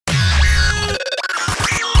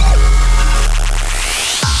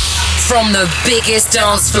from the biggest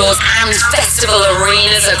dance floors and festival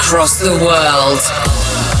arenas across the world.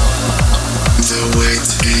 The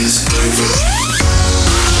wait is over.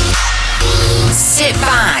 Sit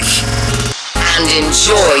back and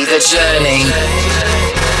enjoy the journey.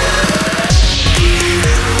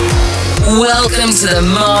 Welcome to the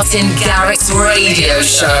Martin Garrix Radio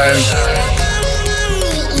Show.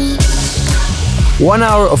 1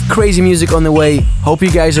 hour of crazy music on the way. Hope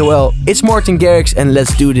you guys are well. It's Martin Garrix and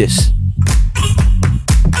let's do this.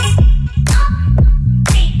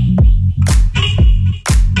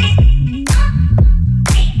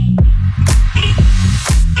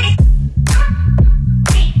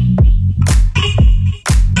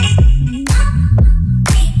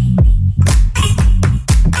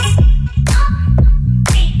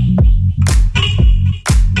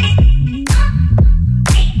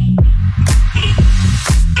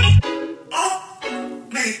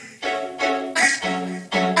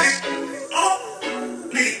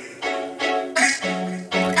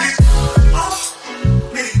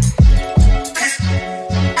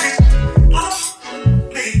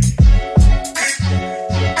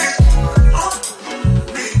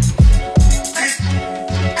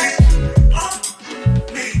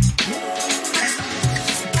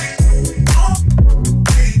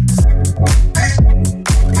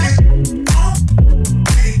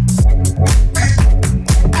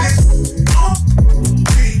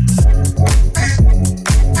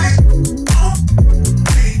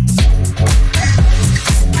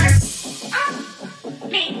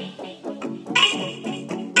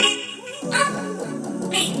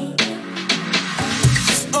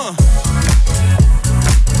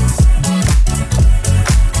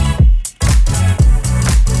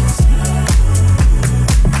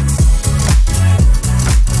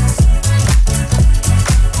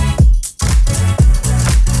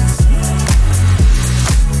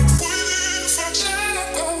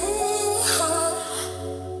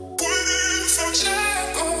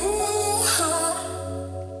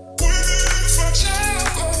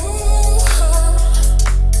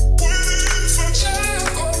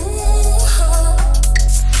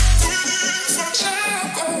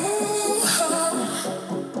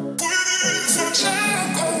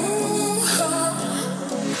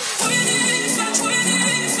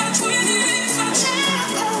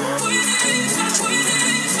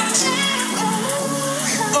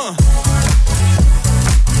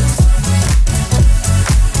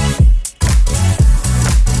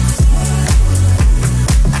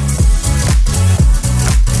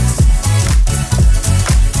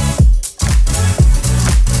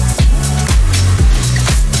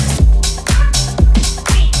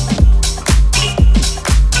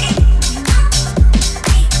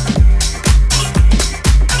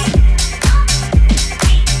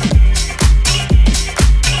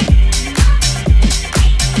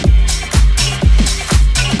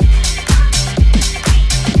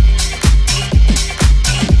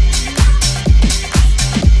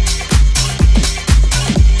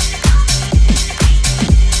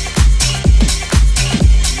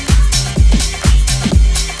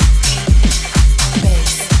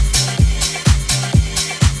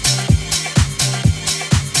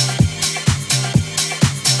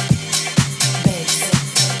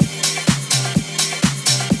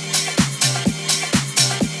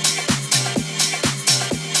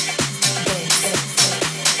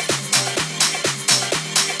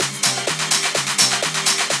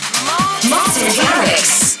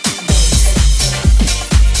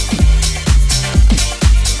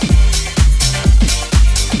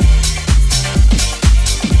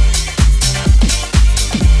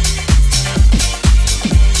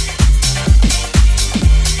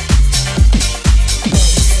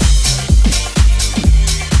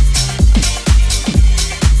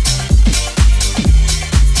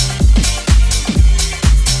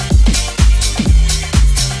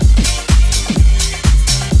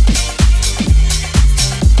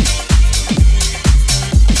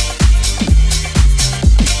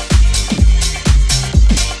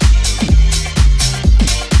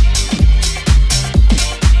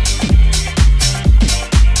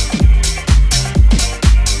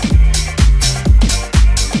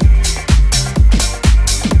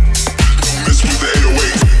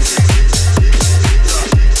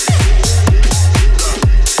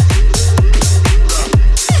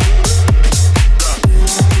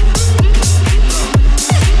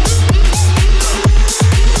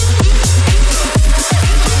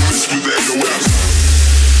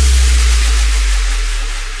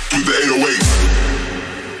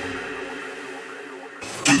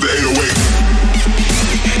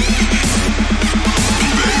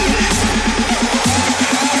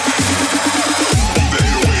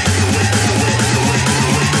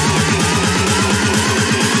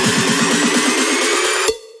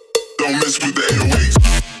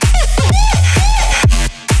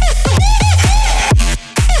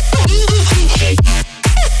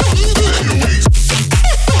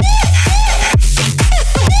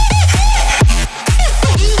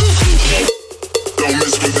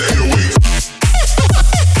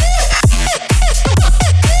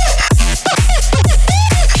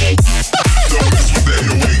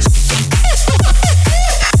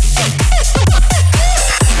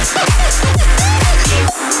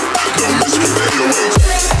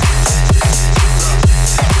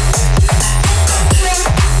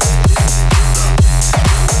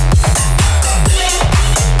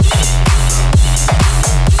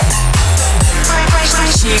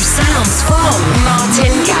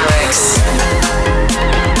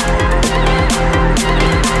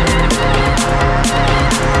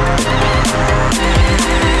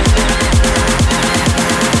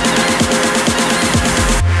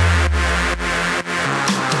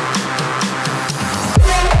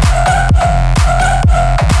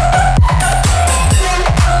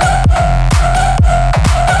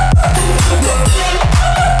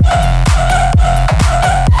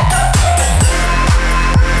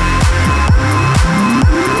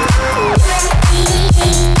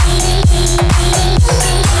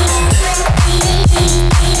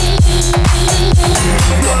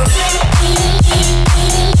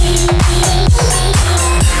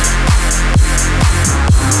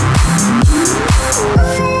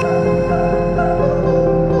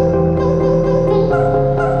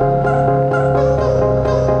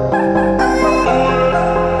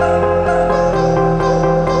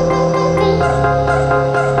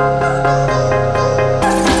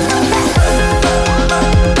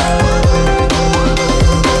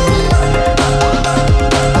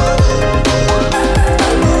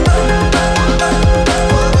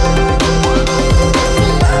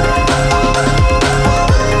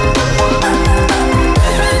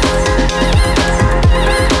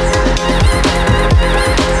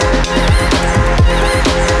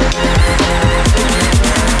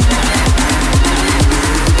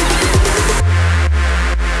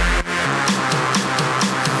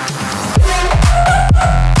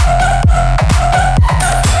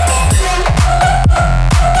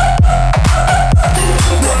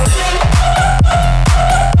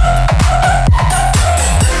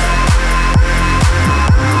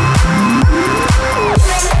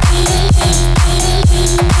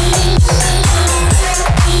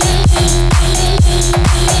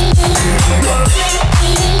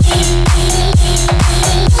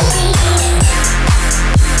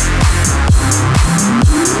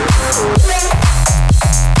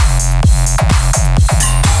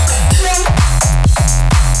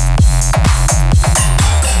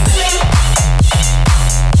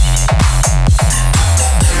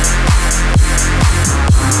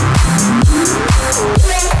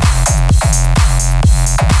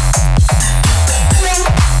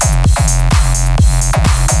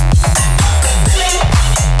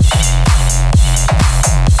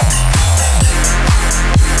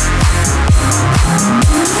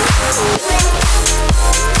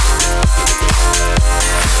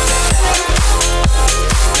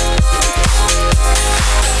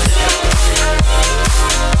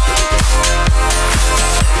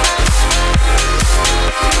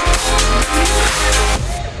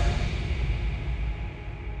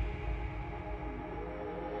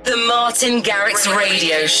 The Martin Garrix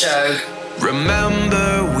Radio Show.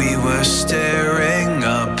 Remember we were staring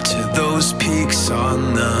up to those peaks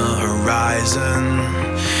on the horizon.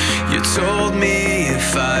 You told me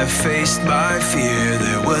if I faced my fear,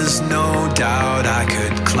 there was no doubt I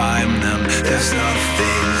could climb them. There's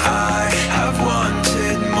nothing I have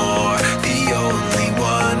wanted more, the only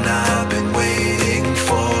one I've been waiting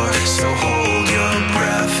for. So hold your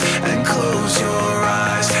breath and close your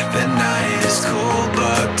eyes. The night is cold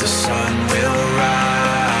but the sun will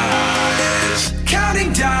rise.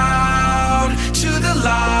 Counting down to the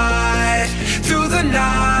light, through the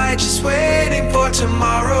night, just waiting for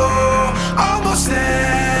tomorrow. Almost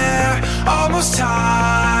there, almost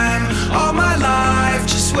time. All my life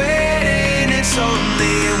just waiting. It's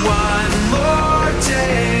only one more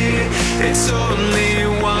day. It's only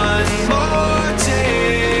one more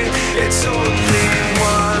day. It's only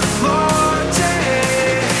one more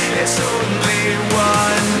day. It's only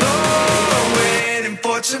one more, waiting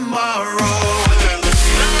for tomorrow.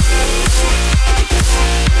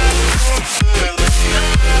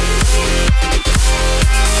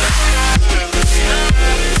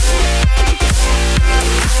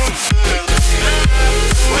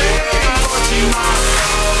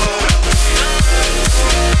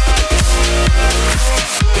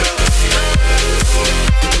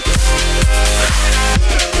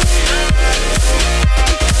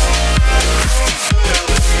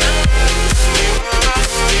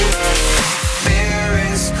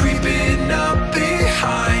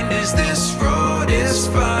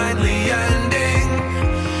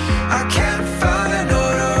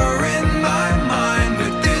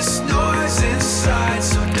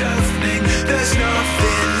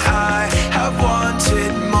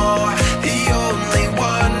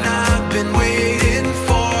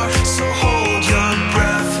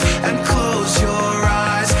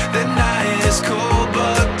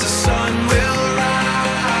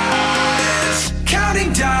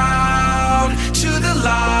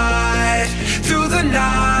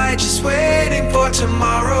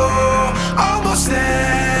 Tomorrow, almost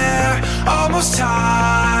there, almost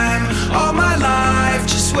time. All my life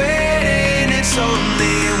just waiting. It's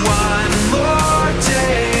only one more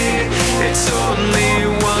day. It's only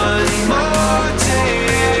one more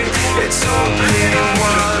day. It's only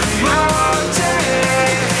one more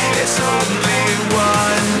day. It's only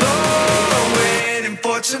one more, waiting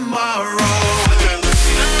for tomorrow.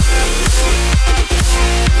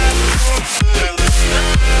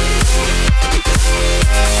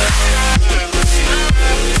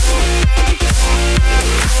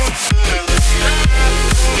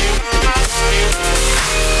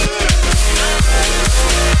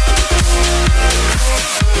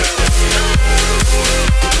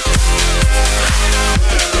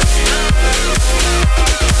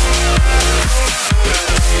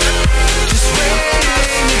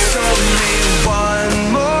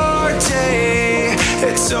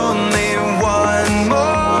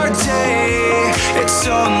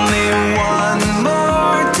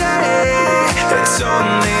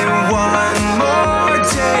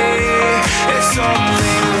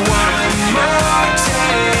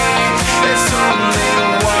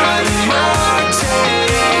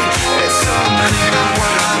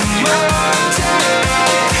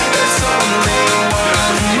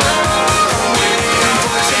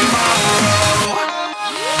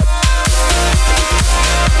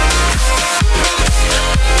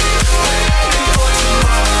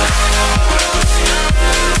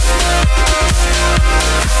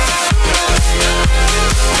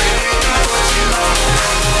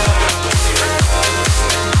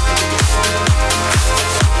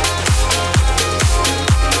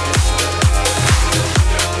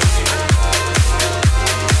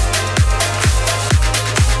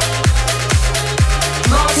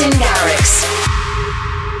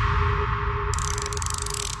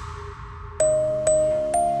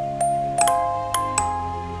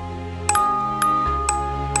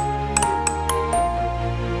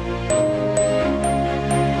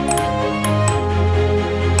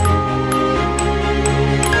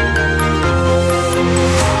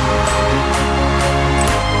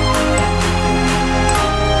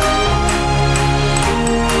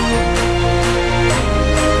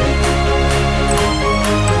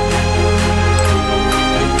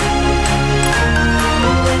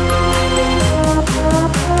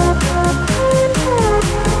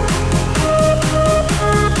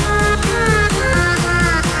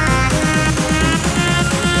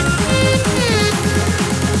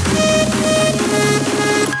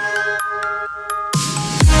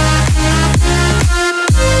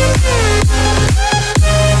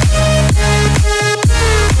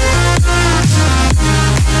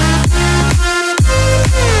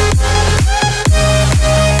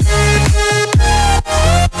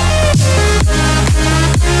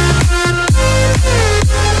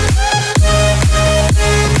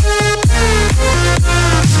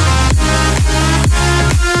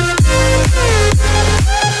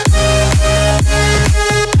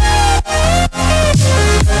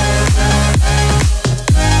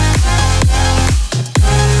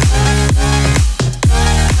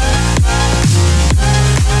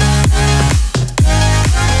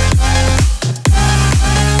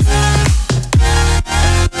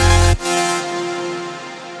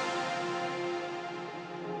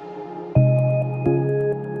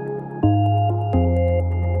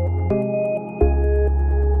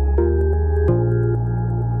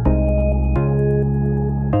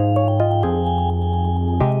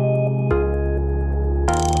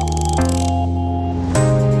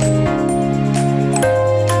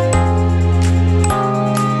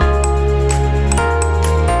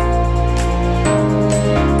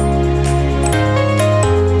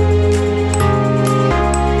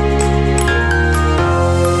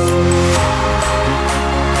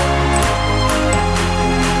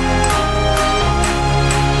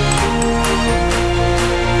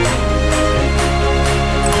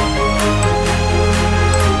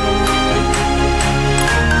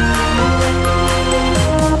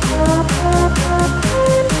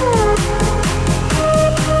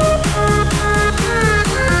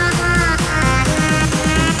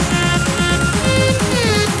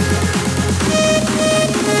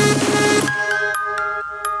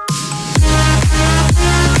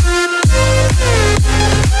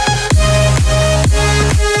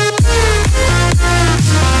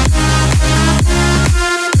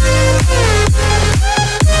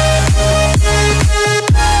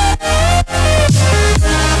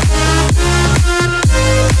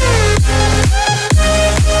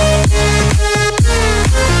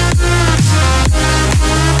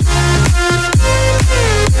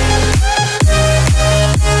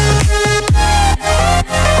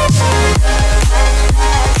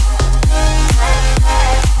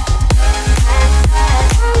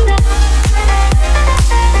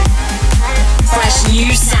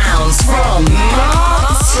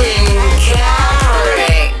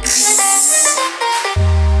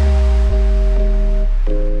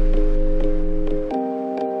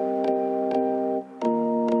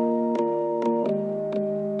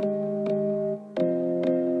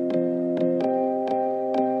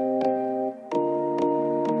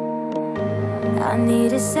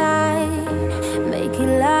 need a sign, make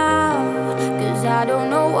it loud, 'cause I don't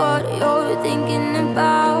know what you're thinking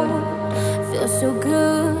about. Feels so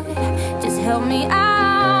good, just help me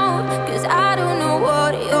out, 'cause I don't know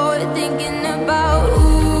what you're thinking about.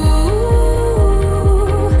 Ooh,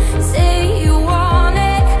 say you want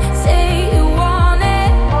it, say you want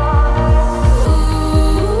it.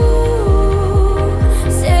 Ooh,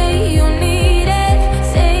 say you need it,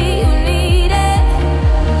 say you need it.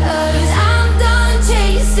 'Cause I'm done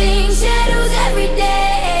chasing shadows every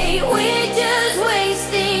day. We're just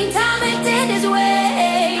wasting time and this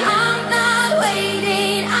way. I'm not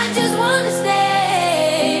waiting, I just wanna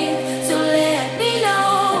stay. So let me know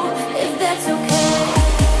if that's okay.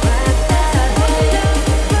 If that's okay.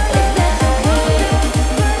 If that's okay.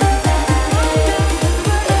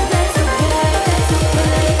 If that's okay.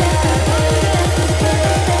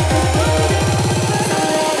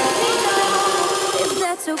 If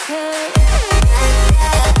that's okay.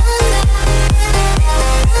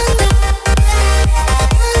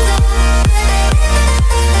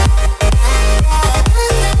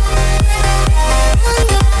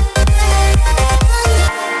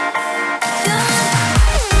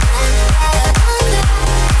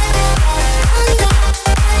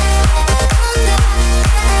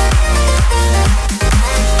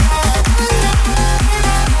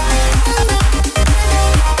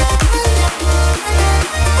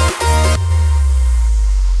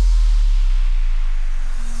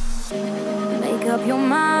 Make up your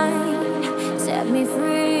mind, set me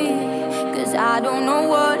free, 'cause I don't know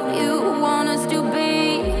what you want us to be.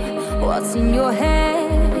 What's in your head?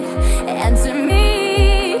 Answer me,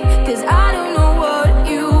 'cause I don't know what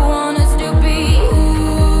you want us to be.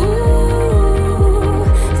 Ooh,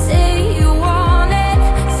 say you want it,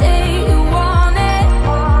 say you want it.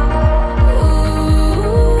 Ooh,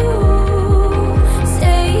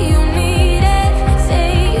 say you need it, say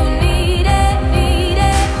you need it, need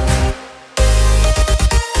it.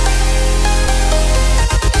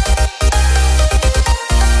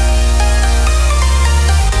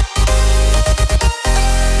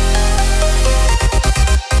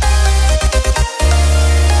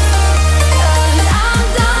 I'm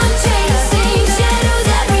done chasing shadows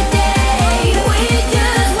every day. We're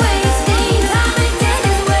just wasting time and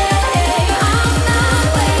this way. I'm not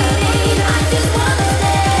waiting, I just wanna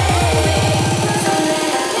stay. So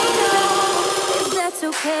let me know if that's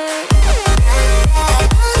okay.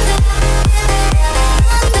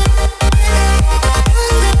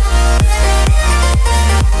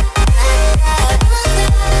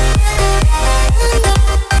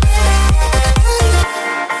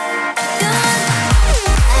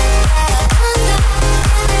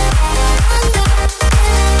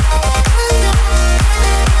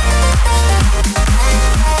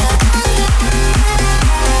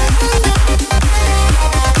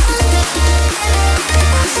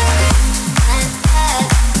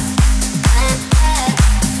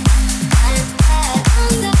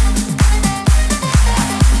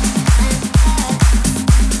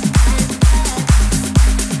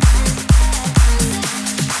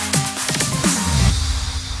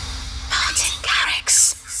 Garrix.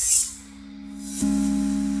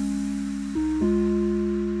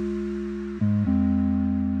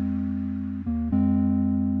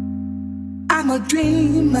 I'm a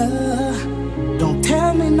dreamer. Don't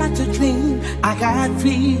tell me not to dream. I got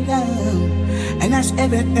freedom, and that's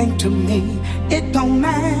everything to me. It don't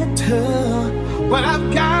matter what I've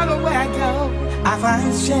got or where I go. I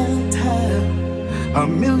find shelter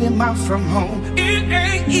 1,000,000 miles from home. It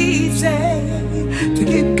ain't easy to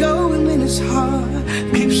get going when it's hard.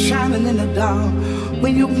 Keep shining in the dark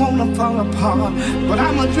when you wanna fall apart. But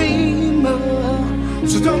I'm a dreamer,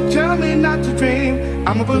 so don't tell me not to dream.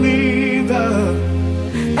 I'm a believer.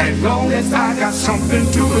 As long as I got something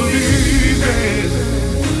to believe in.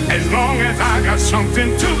 As long as I got something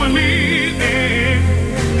to believe in.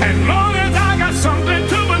 As long as I got something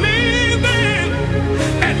to believe in.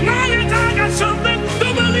 As long as I got something to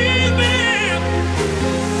believe in.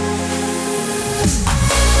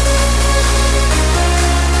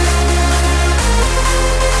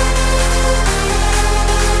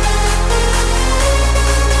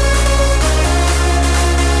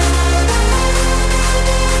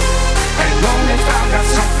 As long as I got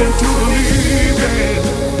something to believe in.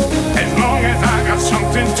 As long as I got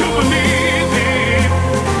something to believe in.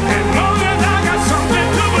 As long as I got something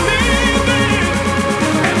to believe in.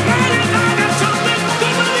 As long as I got something to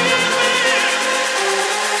believe in.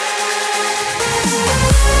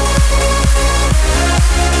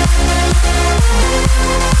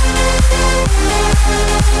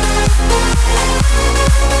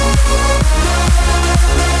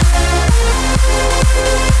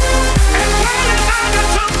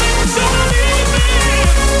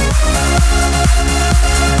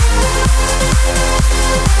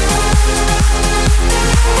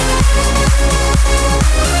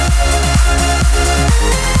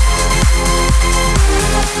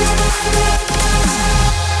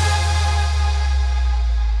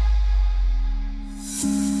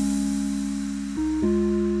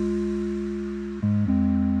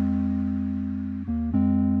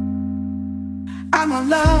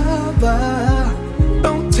 lover.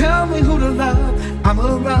 Don't tell me who to love, I'm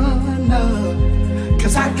a runner.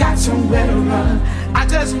 Cause I got somewhere to run. I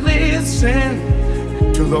just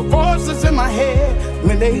listen to the voices in my head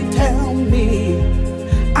when they tell me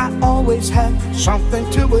I always have something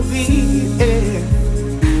to believe in.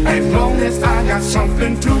 As long as I got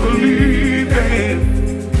something to believe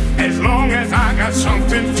in. As long as I got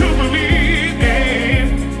something to believe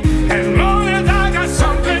in. As long as I got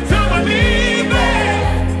something to believe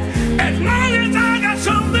in. As long as I got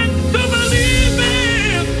something to believe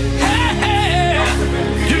in. Hey,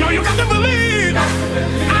 hey. You know you got to believe.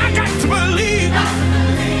 I got to believe.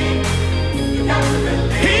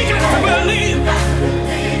 He got to believe.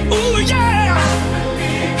 Ooh, yeah.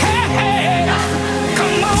 Hey, hey.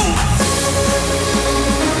 Come on.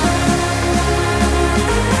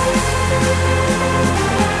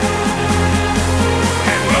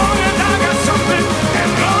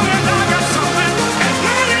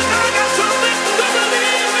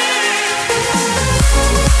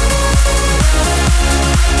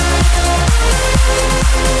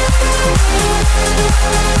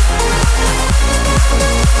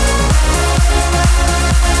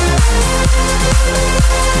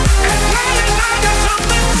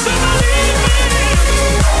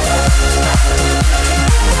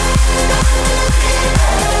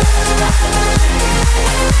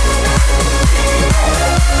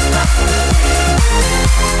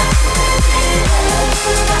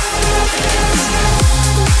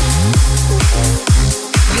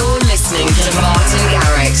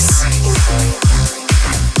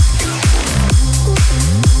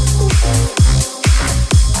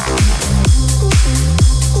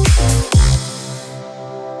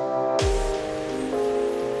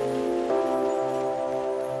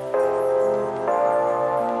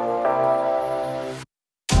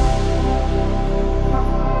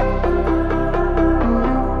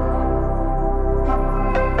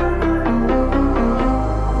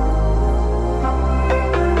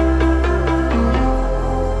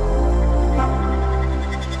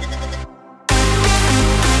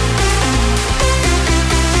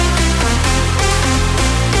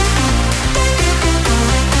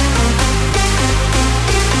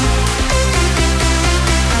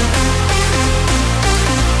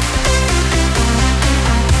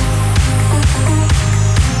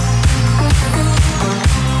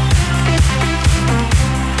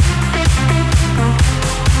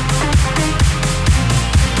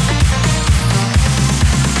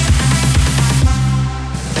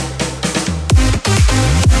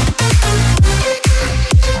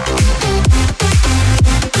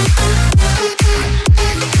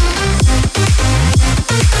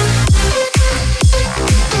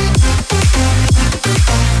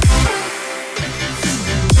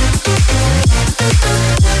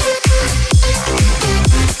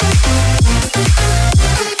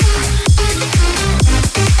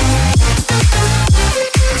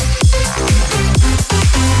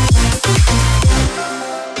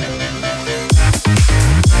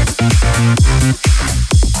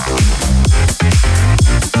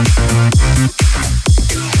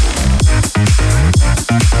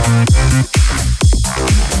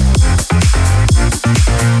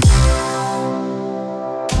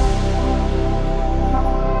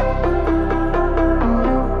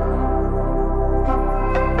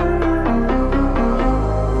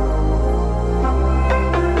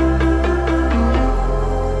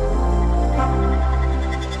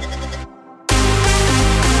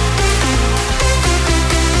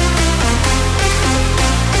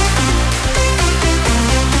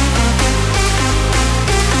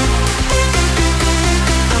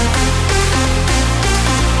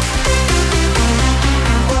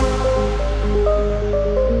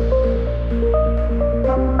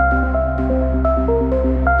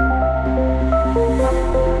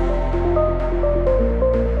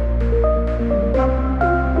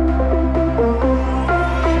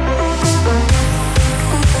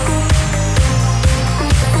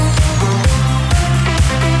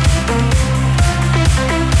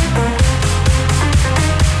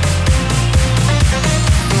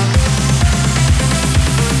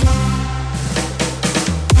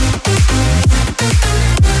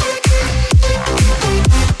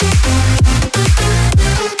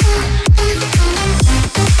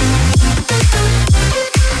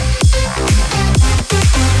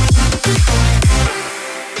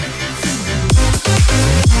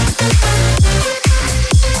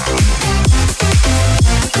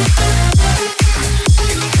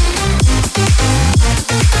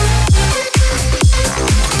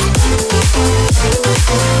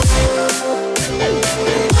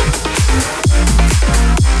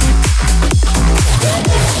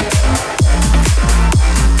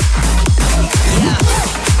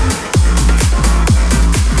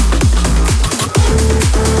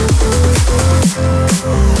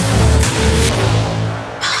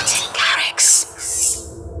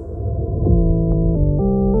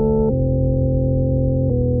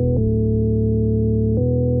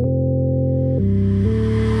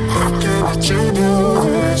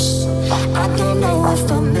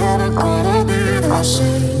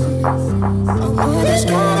 There's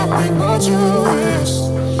nothing more to this.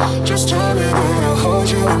 Just tell me that I'll hold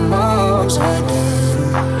you in my arms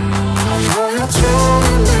again. I know you're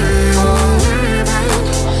telling me you're leaving,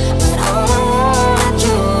 but all I wanna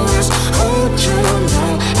do is hold you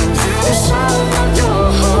now and hear the sound of your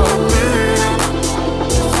heart beating.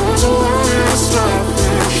 If there's a way to stop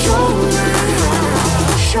this, show me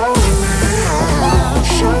how, show me how,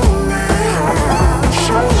 show me how,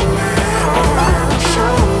 show me how,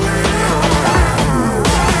 show me how.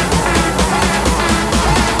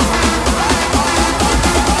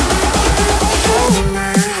 Show me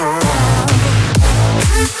how.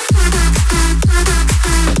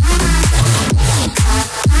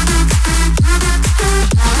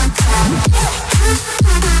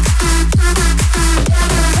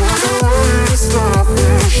 Stop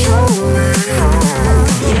it, show me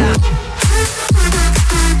how.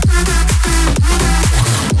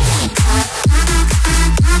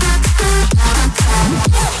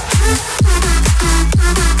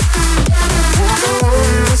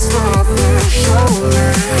 Stop it, show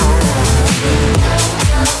me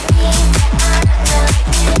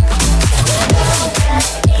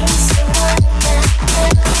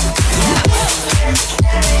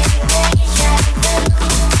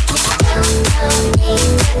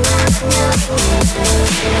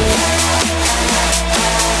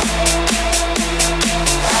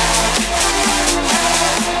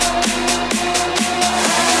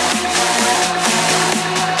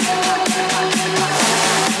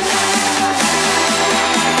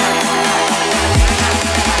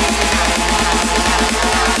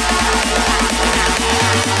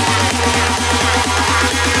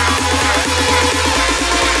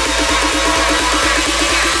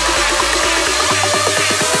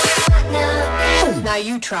Now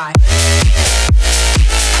you try.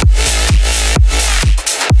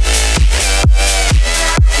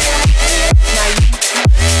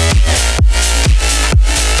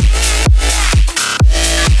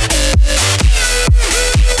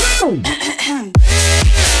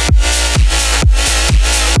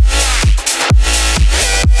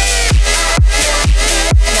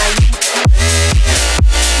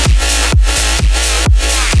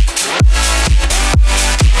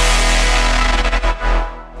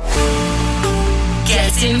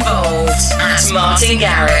 Involved at Martin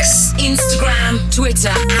Garrix, Instagram,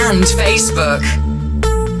 Twitter, and Facebook.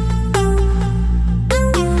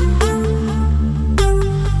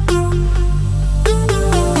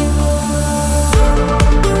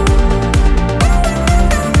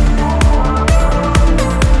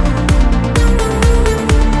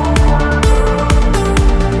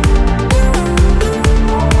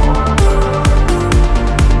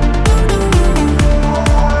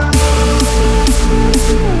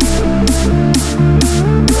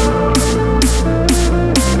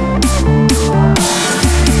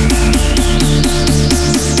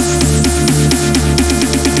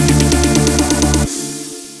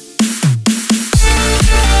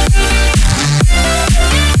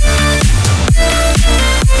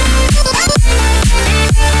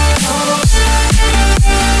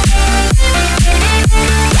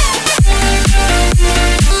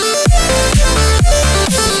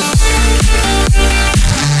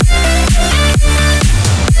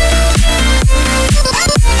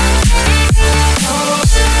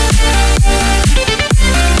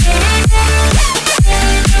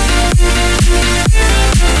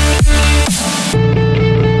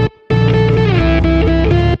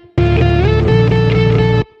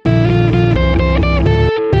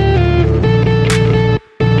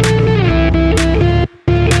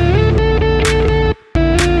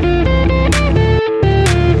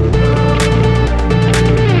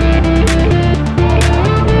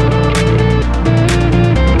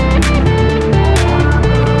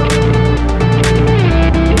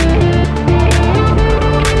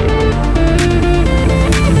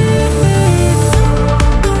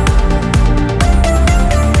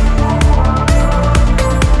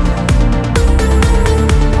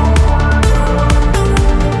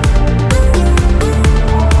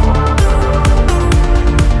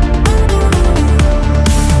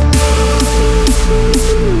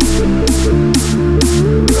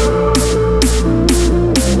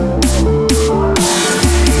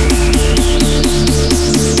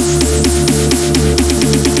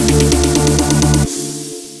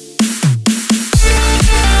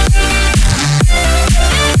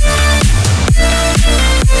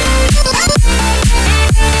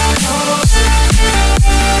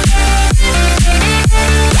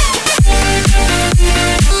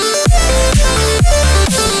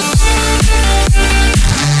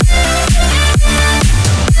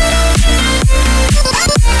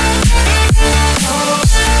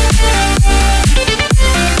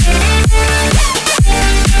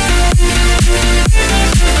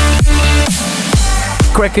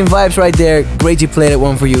 cracking vibes right there. Great to play that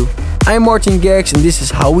one for you. I'm Martin Garrix and this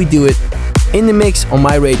is how we do it in the mix on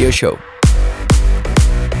my radio show.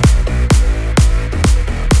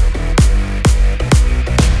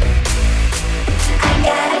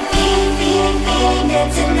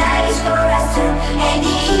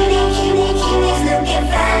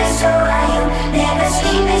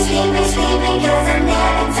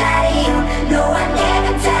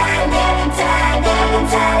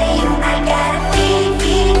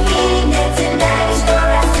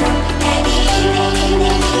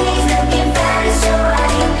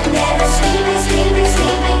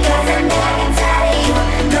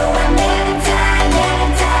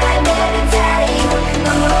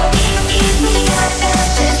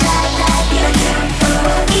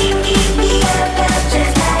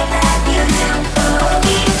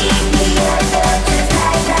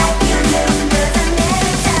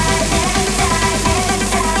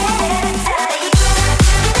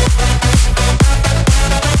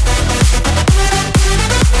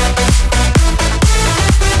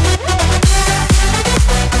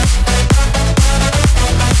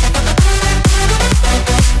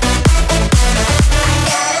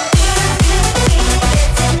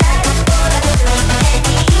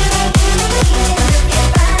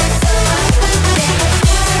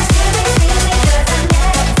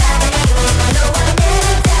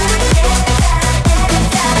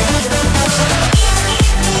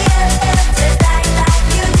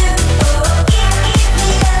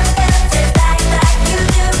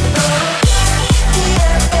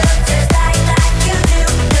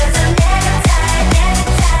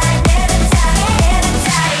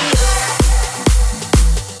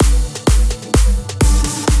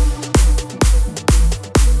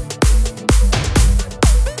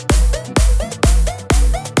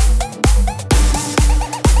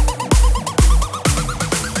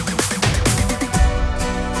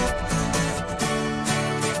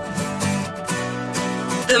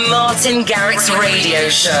 The Martin Garrix Radio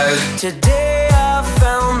Show. Today I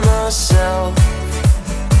found myself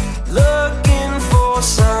looking for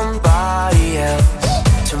somebody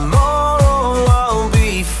else. Tomorrow I'll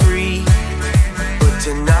be free, but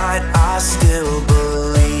tonight I still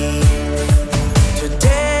believe.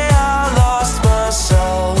 Today I lost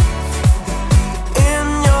myself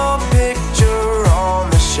in your picture on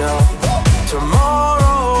the shelf.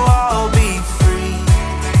 Tomorrow I'll be free,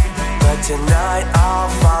 but tonight I'll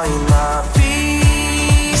find my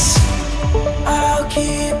peace. I'll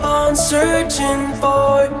keep on searching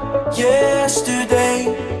for yesterday,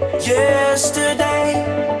 yesterday,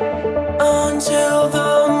 until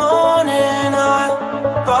the morning I'll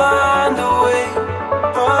find a way,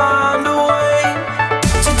 find a way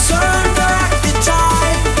to turn back the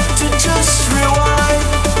time, to just rewind,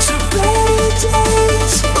 to better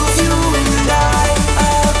days of you and I.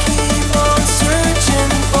 I'll keep on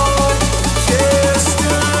searching for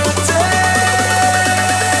yesterday.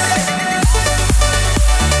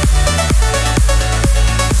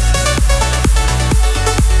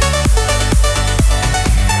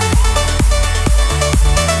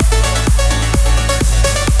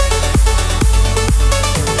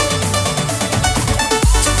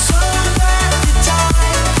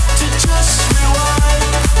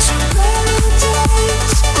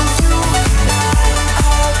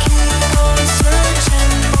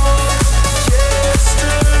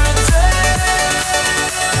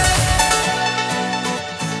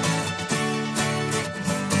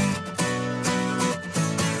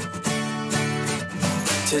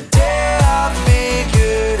 Today I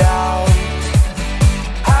figured out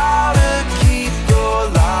how to keep your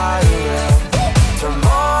lie around.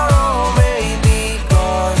 Tomorrow may be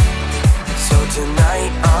gone, so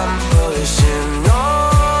tonight I'm pushing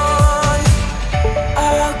on.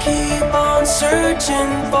 I'll keep on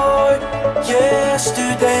searching for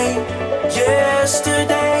yesterday,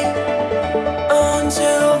 yesterday,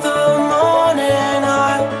 until the morning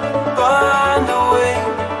I'll find a way,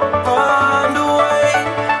 find a way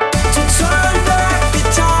to turn back the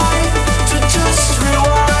time, to just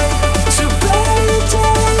rewind, to better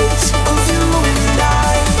days of you and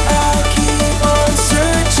I. I'll keep on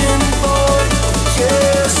searching for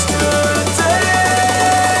yesterday.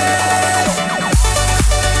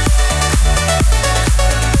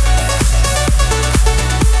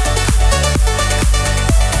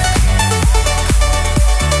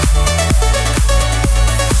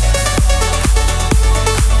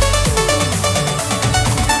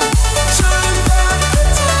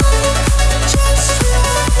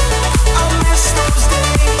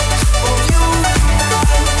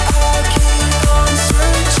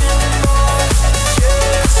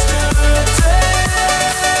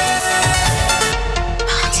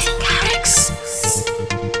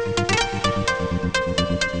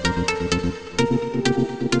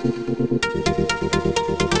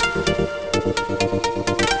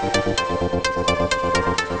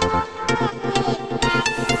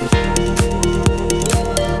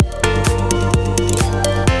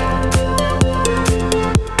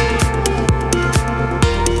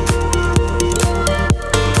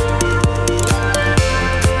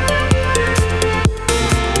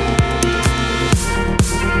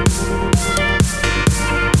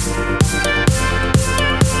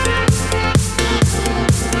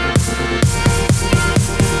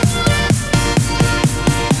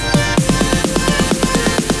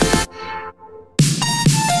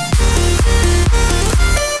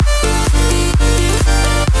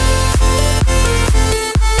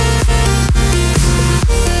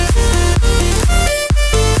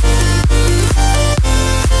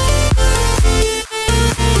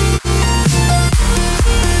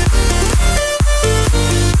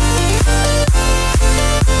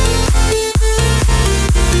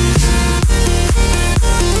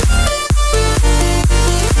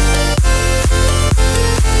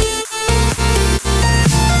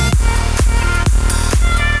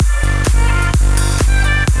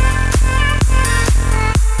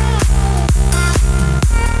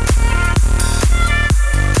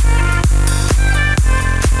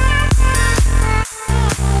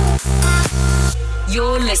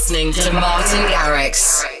 listening to Martin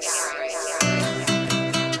Garrix.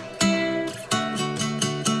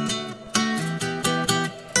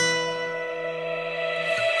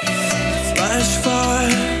 Flash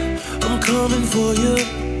fire, I'm coming for you.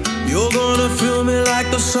 You're gonna feel me like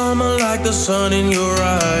the summer, like the sun in your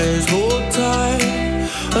eyes. Hold tight,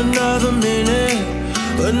 another minute,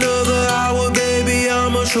 another hour, baby.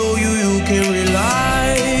 I'ma show you you can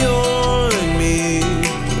rely on me.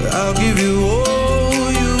 I'll give you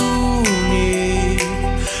all you need.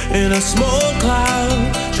 In a small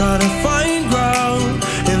cloud, trying to find ground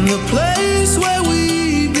in the place where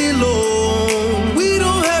we belong. We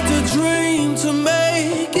don't have to dream to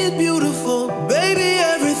make it beautiful, baby.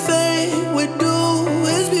 Everything we do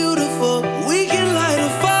is beautiful. We can light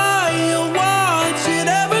a fire, watch it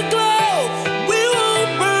ever glow. We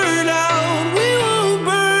won't burn out, we won't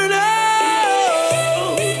burn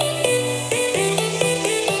out. We won't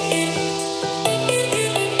burn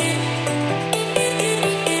out, we won't burn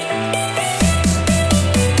out.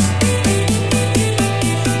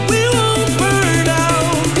 We won't burn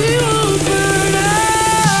out, we won't burn out.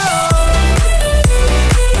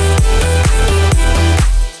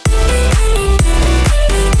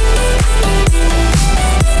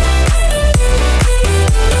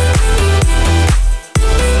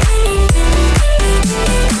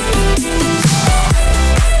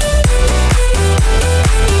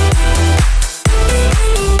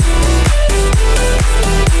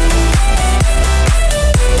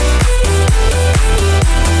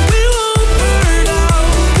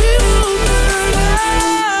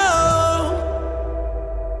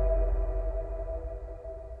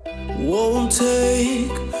 Won't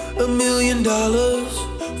take $1,000,000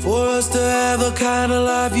 for us to have the kind of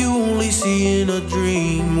life you only see in a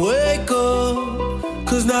dream. Wake up,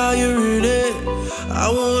 cause now you're in it. I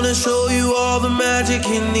wanna show you all the magic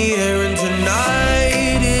in the air, and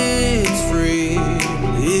tonight it's free.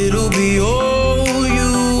 It'll be all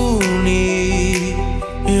you need.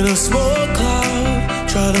 In a small cloud,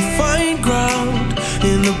 trying to find ground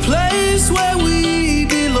in the place where we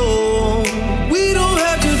belong. We don't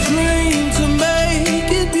have to dream to make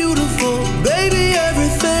it beautiful, baby.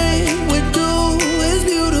 Everything we do is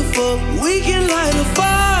beautiful. We can light a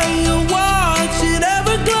fire, watch it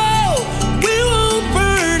ever glow. We won't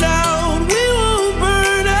burn out, we won't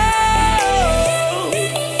burn out.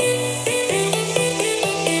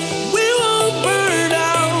 We won't burn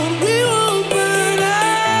out, we won't burn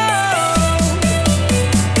out.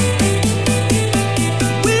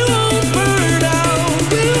 We won't burn out,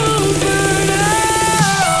 we won't burn out.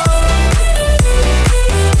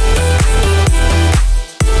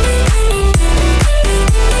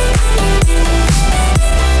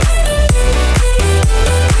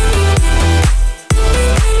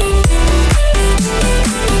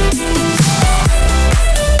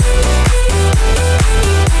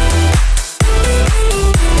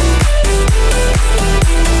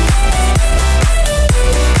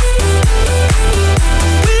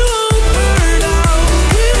 We won't burn out,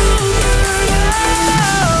 we won't burn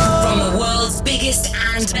out. From the world's biggest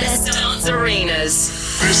and best dance arenas,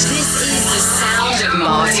 this is the sound of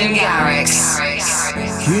Martin Garrix.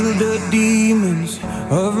 Kill the demons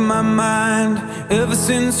of my mind ever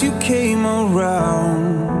since you came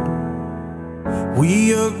around.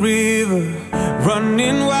 We a river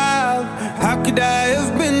running wild. How could I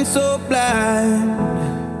have been so blind?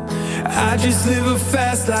 I just live a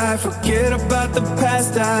fast life, forget about the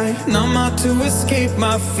past. I numb out to escape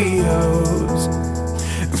my fears.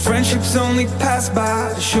 Friendships only pass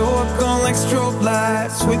by, show up on like strobe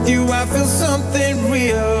lights. With you I feel something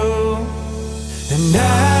real. And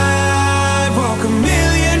I'd walk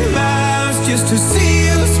 1,000,000 miles just to see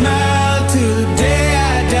you smile till the day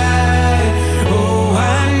I die. Oh,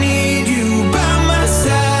 I need you by my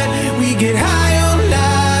side. We get high on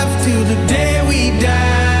life till the day we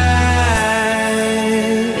die.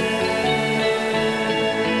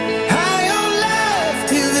 High on life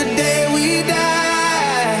till the day we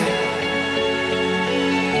die.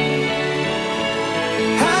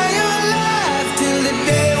 High on life till the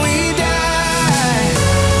day we die.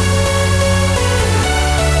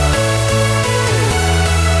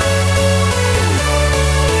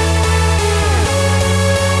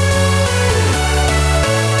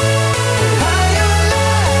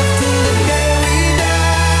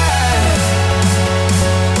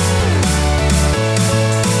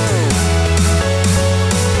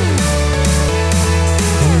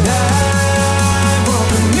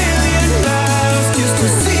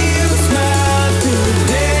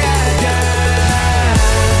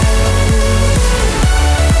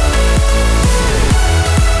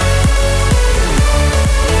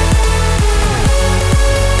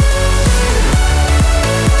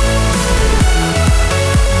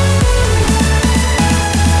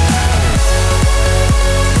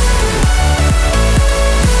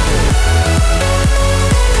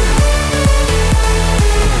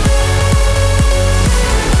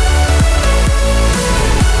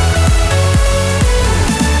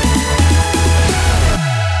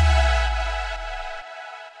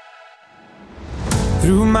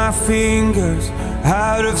 my fingers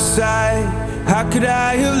out of sight. How could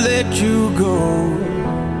I have let you go?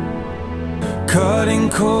 Cutting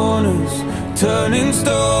corners, turning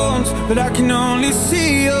stones, but I can only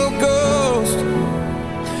see your ghost.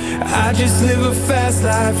 I just live a fast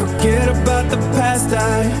life, forget about the past.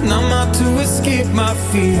 I numb out to escape my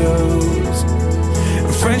fears.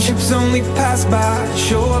 Friendships only pass by,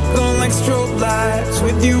 show up on like strobe lights.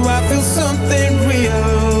 With you I feel something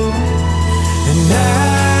real. And I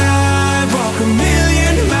walk a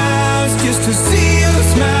million miles just to see you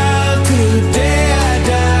smile till the day I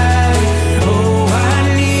die. Oh, I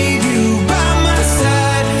need you by my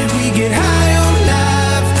side. We get high on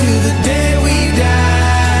life till the day we die.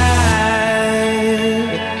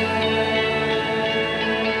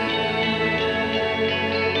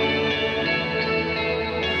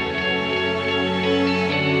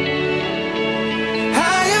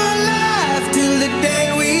 High on life till the day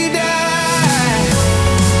we die.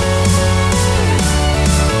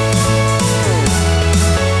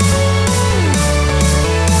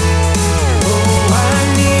 Oh, I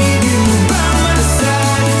need you by my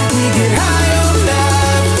side. We get high on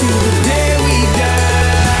life till the day we die.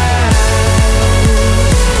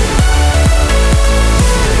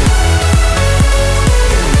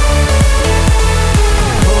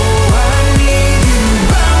 Oh, I need you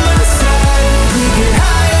by my side. We get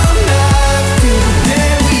high on life till the day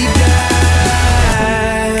we die.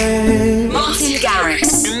 Martin Garrix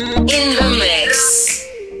in the mix.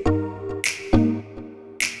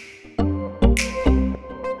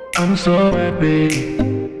 I'm so happy.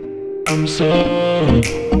 I'm so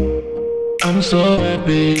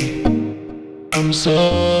happy.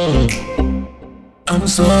 I'm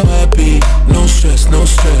so happy. No stress, no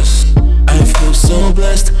stress. I feel so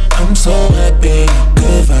blessed. I'm so happy.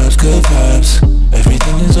 Good vibes, good vibes.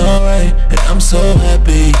 Everything is alright, and I'm so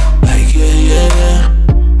happy. Like yeah, yeah, yeah.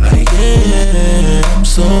 Like yeah, yeah, yeah. I'm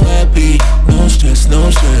so happy. No stress, no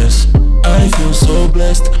stress. I feel so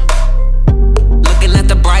blessed. Looking at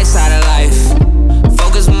the bright side of life,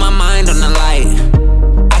 focus with my mind on the light.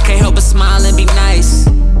 I can't help but smile and be nice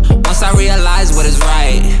once I realize what is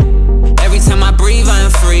right. Every time I breathe, I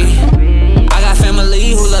am free. I got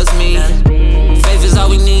family who loves me. Faith is all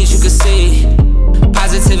we need, you can see.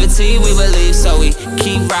 Positivity, we believe, so we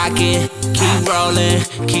keep rocking, keep rolling,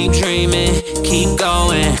 keep dreaming, keep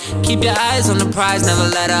going. Keep your eyes on the prize, never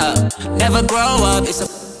let up. Never grow up, it's a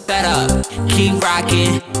setup. Keep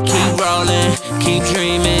rocking, keep rolling, keep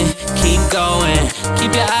dreaming, keep going.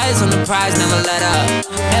 Keep your eyes on the prize, never let up.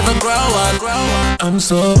 Never grow up, grow up. I'm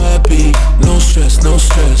so happy, no stress, no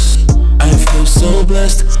stress. I feel so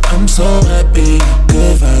blessed, I'm so happy.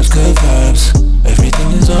 Good vibes, good vibes.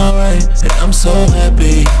 Everything is alright, and I'm so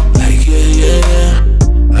happy. Like yeah, yeah, yeah.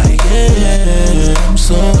 Like yeah, yeah, yeah. I'm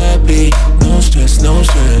so happy, no stress, no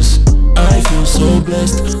stress. I feel so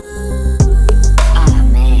blessed. Oh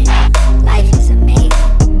man, life is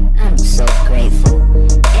amazing. I'm so grateful.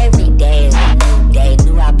 Every day is a new day,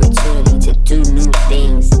 new opportunity to do new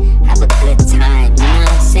things. Have a good time, you know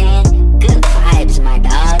what I'm saying? Good vibes, my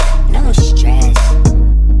dog. No stress.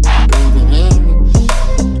 Breathing in,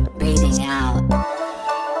 breathing out.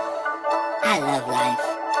 I love life.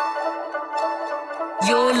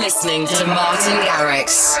 You're listening to Martin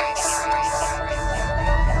Garrix.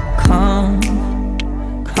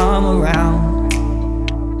 Come around.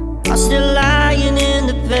 I'm still lying in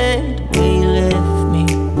the bed where you left me.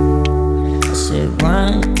 I said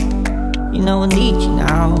run, you know I need you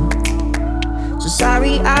now. So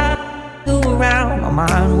sorry I flew around, my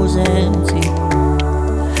mind was empty.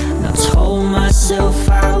 And I told myself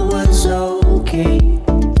I was okay.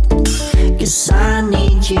 Guess I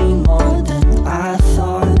need you more than I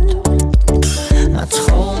thought. And I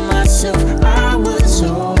told myself I was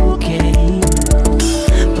okay,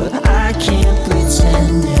 but I can't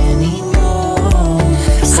pretend anymore.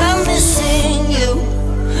 'Cause I'm missing you,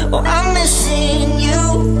 oh I'm missing you.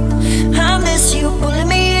 I miss you pulling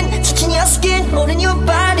me in, touching your skin, holding your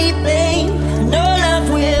body, babe. No love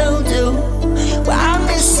will do. Well, I'm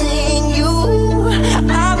missing you.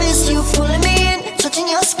 I miss you pulling me in, touching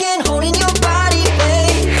your skin, holding your body,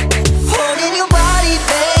 babe. Holding your body,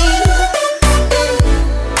 babe.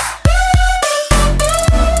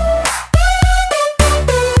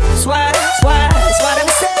 That's what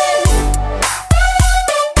I'm saying.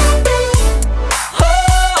 Oh,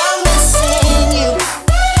 I'm missing you.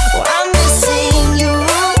 Oh, I'm missing you.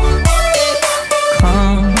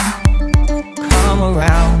 Come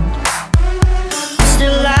around. I'm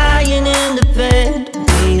still lying in the bed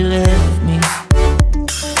where you left me.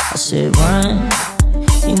 I said run,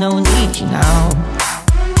 you know I need you now.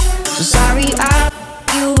 So sorry I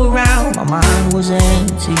you around, my my mind was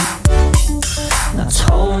empty. And I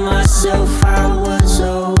told myself I was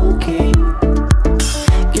okay.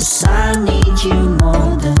 Guess I need you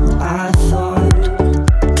more than I thought.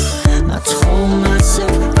 And I told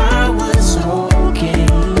myself I was okay,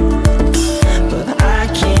 but I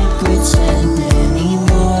can't pretend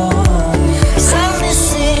anymore. 'Cause I'm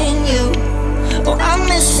missing you, oh I'm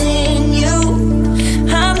missing you.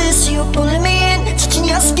 I miss you pulling me in, touching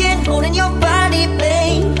your skin, holding your body,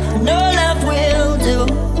 babe. No love will do.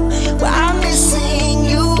 Well, I'm missing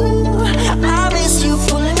you. I miss you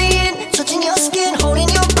pulling me in, touching your skin, holding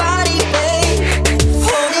your body, babe.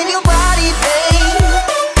 Holding your body, babe.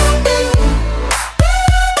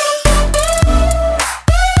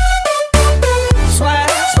 Swag,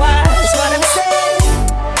 swag, that's what I'm saying.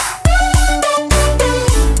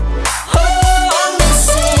 Oh, I'm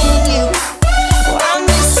missing you. Oh, I'm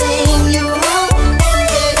missing you.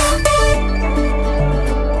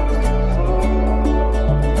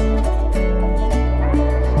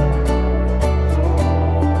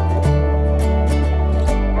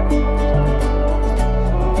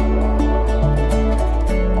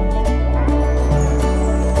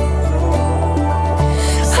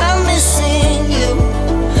 I'm missing you.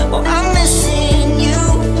 Oh, I'm missing you.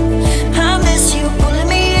 I miss you pulling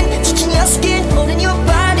me in, touching your skin, holding your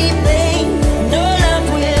body, babe. No love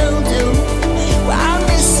will do. Well, I'm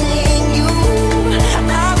missing you.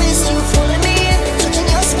 I miss you pulling me in, touching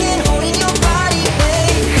your skin, holding your body,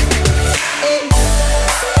 babe. Hey.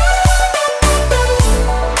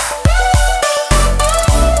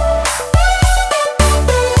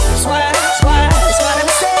 Swag, swag, that's what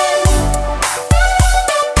I'm saying.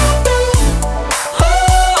 Oh,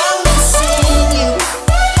 I'm missing you.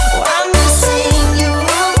 Oh, I'm missing you.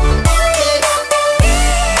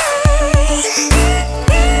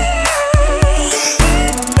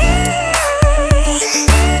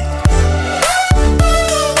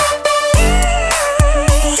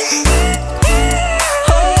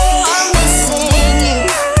 Oh, I'm missing you.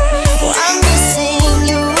 Oh, I'm missing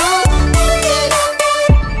you.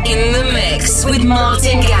 In the mix with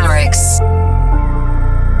Martin Garrix.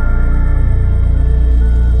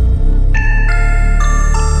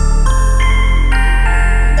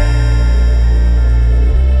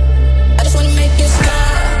 I just wanna make you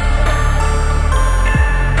smile.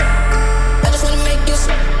 I just wanna make you.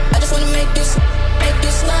 I just wanna make you smile.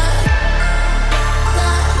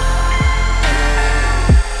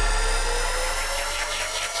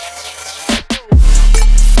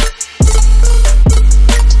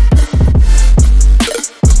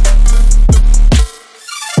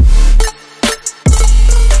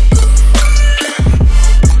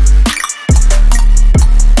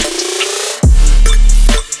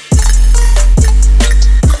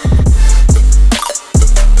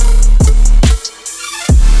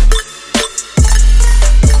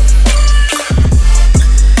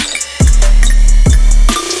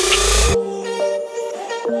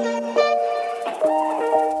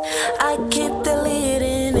 I keep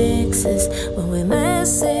deleting exes when we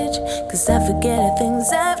message, 'cause I forget that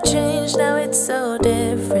things have changed. Now it's so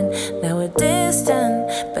different, now we're distant,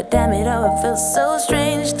 but damn it, oh, it feels so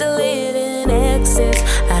strange deleting exes.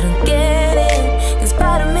 I don't get it, 'cause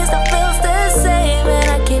part of me still feels the same, and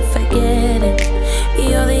I keep forgetting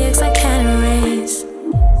you're the ex I can't erase.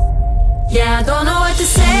 Yeah, I don't know what to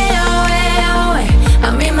say, oh wait, oh wait.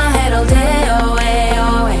 I'm in my head all day, oh wait,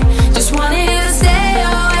 oh wait. Just wanted you to stay,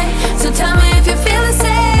 oh wait. So tell me if you feel the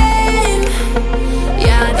same.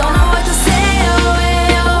 Yeah, I don't know what to say, oh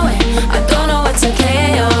wait, oh wait. I don't know what's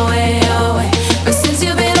okay, oh wait, oh wait. But since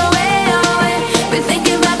you've been away, oh wait, been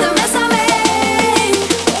thinking about the mess I made.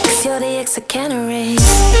 'Cause you're the ex I can't erase.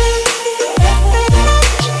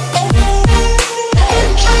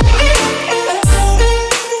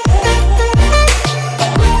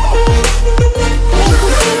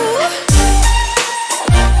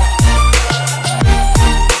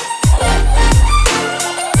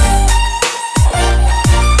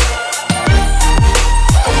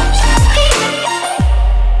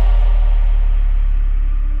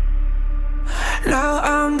 Now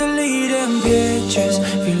I'm deleting pictures,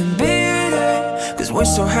 feeling bitter, 'cause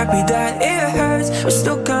we're so happy that it hurts. We're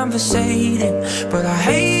still conversating, but I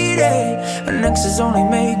hate it. An exes only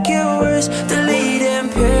make it worse. Deleting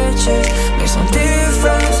pictures makes no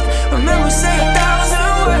difference. Remember say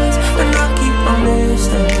 1,000 words, and I keep on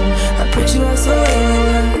listening. I put you as the way we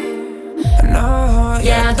were. No,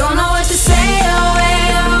 Yeah, I don't know what to say, oh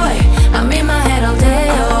wait, oh wait. I'm in my head all day,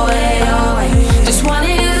 oh wait, oh wait. Just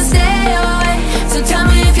wanted you to stay, oh wait. So tell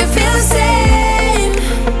me if you feel the same.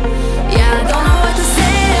 Yeah, I don't know what to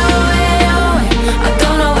say, oh wait, oh wait. I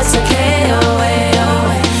don't know what's okay, oh wait, oh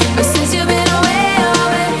wait. But since you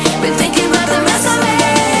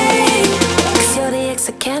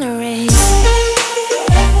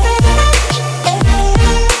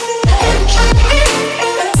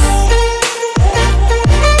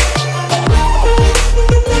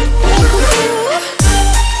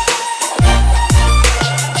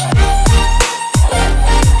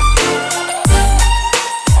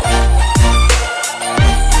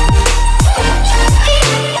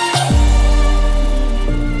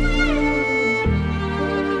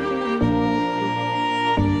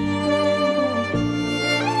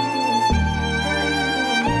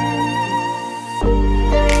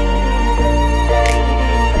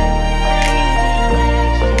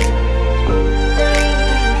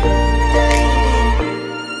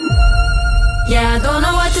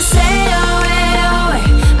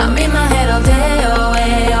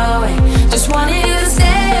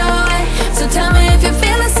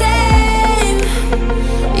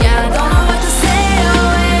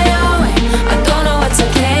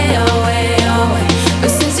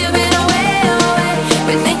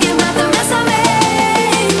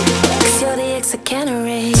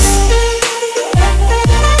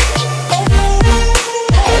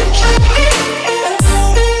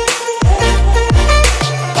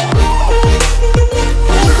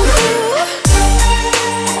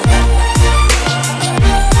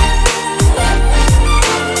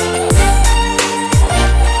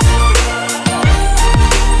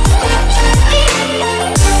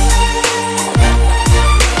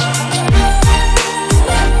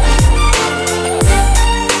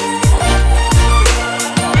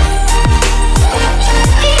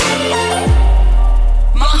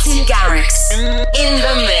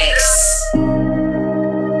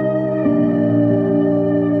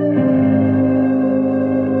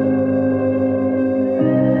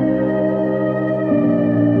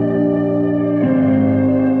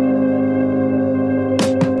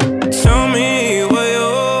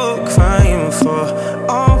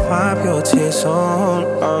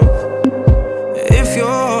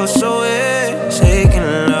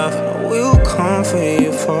for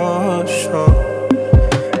you for sure.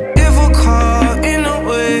 If we're caught in a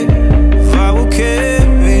wave, I will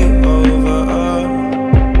carry over.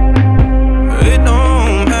 It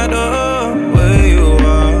don't matter where you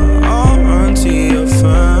are, I'll run to your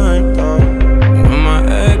front door. When my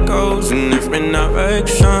head goes in different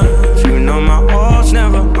directions, you know my heart's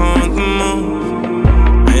never on the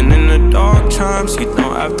move. And in the dark times, you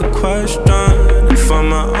don't have to question if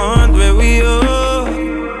I'm on where we are.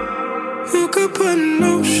 You could put an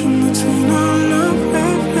ocean between our love,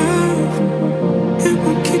 love, love. It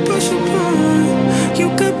won't keep us apart. You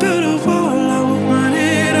could build a wall, I will run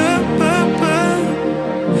it up, up, up,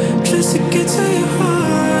 just to get to your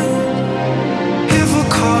heart. If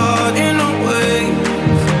we're caught in a wave,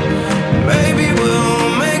 maybe we'll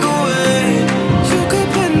make a way. You could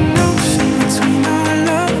put an ocean between our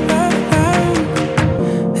love, love,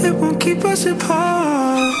 love. It won't keep us apart.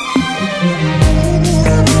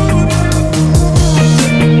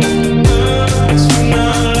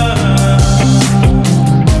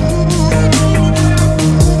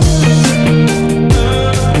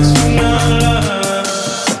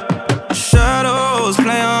 Shadows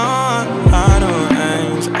play on idle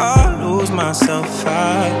aims. I lose myself,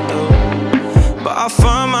 I do. But I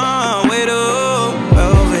find my way to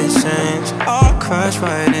velvet chains. I'll crash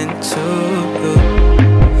right into you.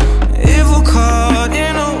 If we're caught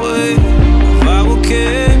in a wave, I will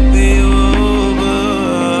carry you over.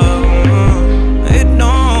 It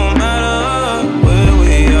don't matter where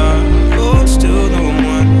we are, you're still the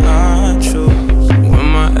one I choose. When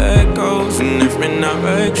my head goes in different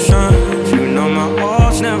directions, you know my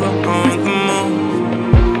heart's never on the move.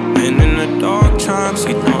 And in the dark times,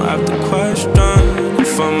 you don't have to question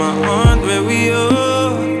if I'm on where we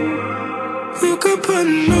are. You could put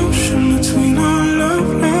an ocean between our love,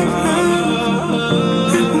 love,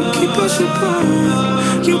 love. It won't keep us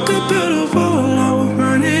apart. You could build a wall, I will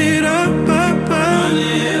run it up, up, up,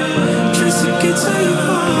 just to get to your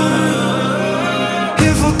heart.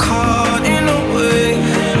 If we're caught in a wave,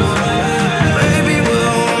 maybe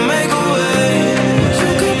we'll make a way. You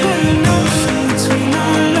could put an ocean between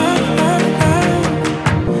our love, love,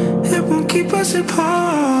 love. It won't keep us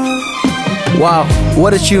apart. Wow,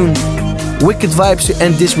 what a tune. Wicked vibes to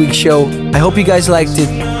end this week's show. I hope you guys liked it.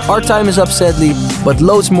 Our time is up sadly, but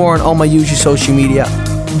loads more on all my usual social media.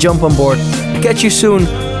 Jump on board. Catch you soon.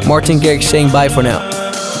 Martin Garrix saying bye for now.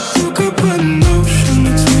 You could put an ocean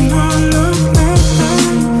between our love, love,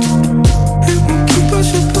 love. It won't keep us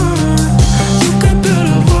apart. You could build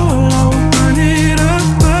a wall, I will run it up,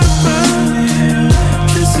 up, up,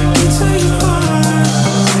 just to get to your heart.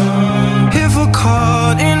 If we're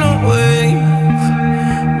caught in a wave,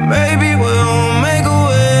 maybe we'll make a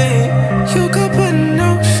way. You could put an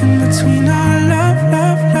ocean between our love,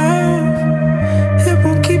 love, love. It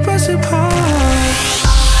won't keep us apart.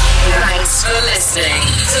 Thanks for listening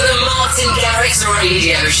to the Martin Garrix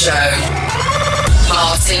Radio Show.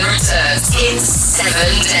 Martin returns in 7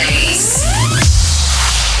 days.